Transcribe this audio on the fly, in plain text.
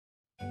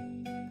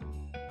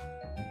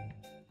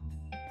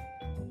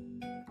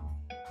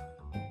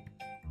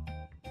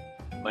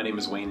My name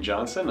is Wayne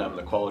Johnson. I'm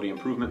the Quality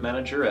Improvement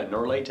Manager at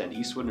Norlight and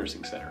Eastwood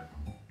Nursing Center.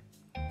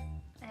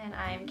 And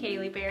I'm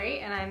Kaylee Berry,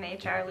 and I'm the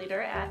HR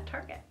leader at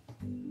Target.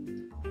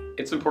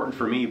 It's important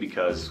for me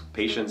because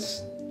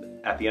patients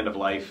at the end of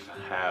life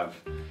have,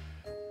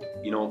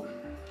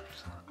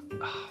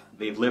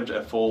 they've lived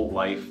a full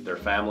life. Their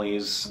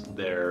families,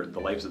 the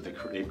lives that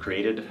they've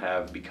created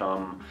have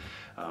become,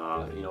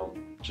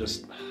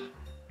 just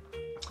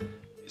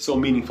so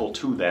meaningful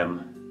to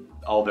them,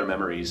 all their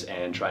memories,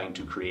 and trying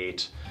to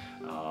create,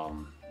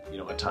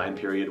 a time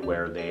period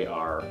where they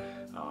are,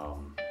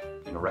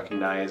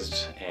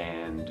 recognized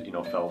and,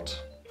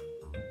 felt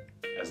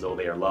as though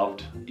they are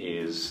loved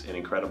is an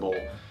incredible,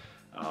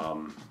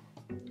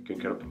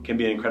 can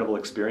be an incredible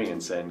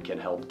experience and can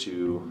help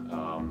to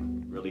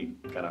really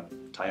kind of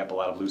tie up a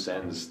lot of loose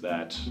ends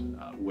that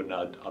would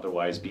not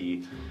otherwise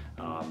be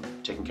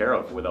taken care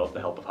of without the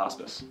help of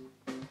hospice.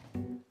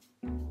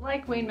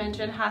 Like Wayne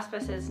mentioned,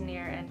 hospice is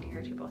near and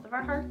dear to both of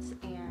our hearts,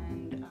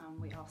 and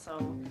we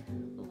also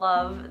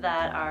love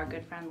that our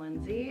good friend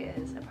Lindsay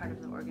is a part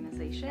of the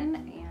organization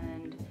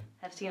and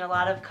have seen a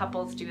lot of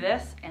couples do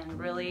this and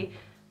really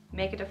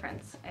make a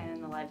difference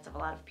in the lives of a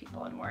lot of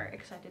people, and we're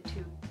excited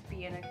to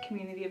be in a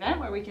community event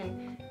where we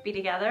can be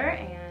together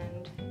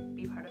and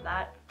be part of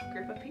that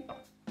group of people.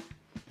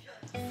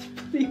 Yes,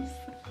 please.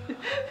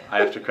 I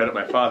have to credit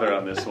my father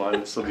on this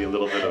one. This will be a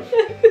little bit of,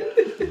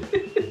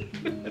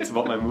 it's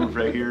about my move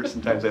right here.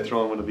 Sometimes I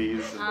throw in one of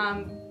these.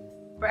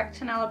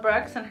 Brooks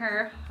and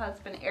her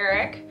husband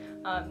Eric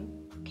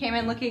came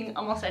in looking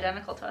almost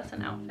identical to us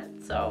in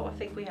outfits, so I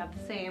think we have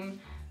the same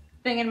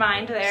thing in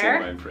mind there.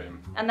 Same mind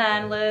frame. And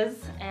then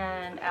Liz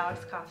and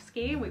Alex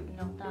Kofsky, we've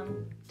known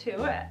them too.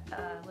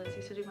 Liz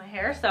used to do my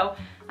hair, so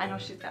I know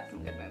she's got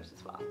some good moves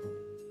as well.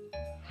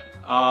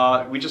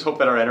 We just hope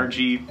that our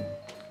energy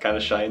kind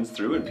of shines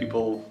through and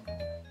people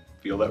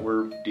feel that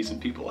we're decent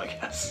people, I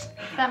guess.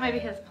 That might be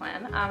his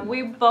plan.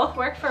 We both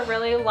work for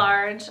really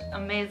large,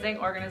 amazing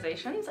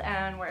organizations,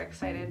 and we're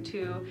excited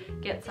to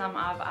get some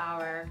of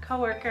our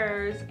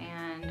coworkers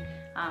and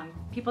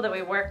people that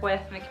we work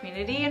with in the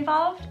community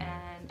involved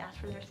and ask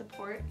for their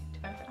support to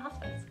benefit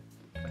hospice.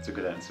 That's a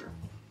good answer.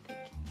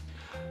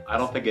 I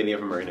don't think any of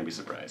them are going to be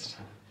surprised.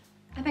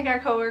 I think our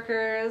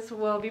coworkers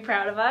will be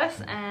proud of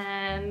us,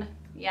 and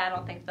yeah, I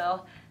don't think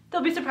they'll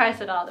be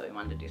surprised at all that we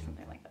wanted to do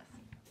something like this.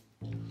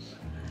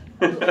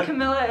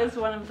 Camilla is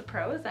one of the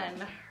pros,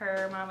 and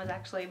her mom was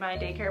actually my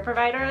daycare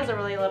provider as a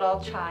really little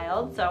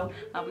child, so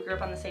we grew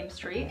up on the same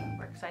street, and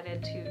we're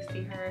excited to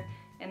see her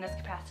in this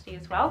capacity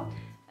as well.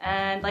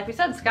 And like we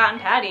said, Scott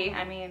and Patty,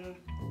 I mean,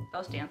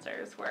 those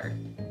dancers were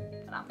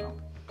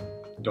phenomenal.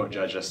 Don't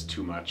judge us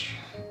too much.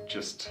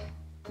 Just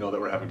know that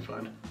we're having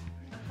fun.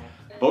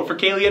 Okay. Vote for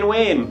Kaylee and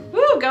Wayne!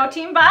 Woo, go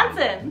Team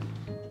Bonson!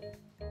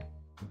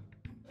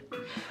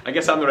 I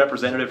guess I'm the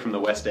representative from the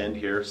West End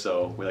here,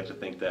 so we like to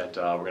think that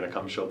we're going to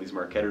come show these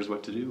Marquetters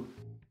what to do.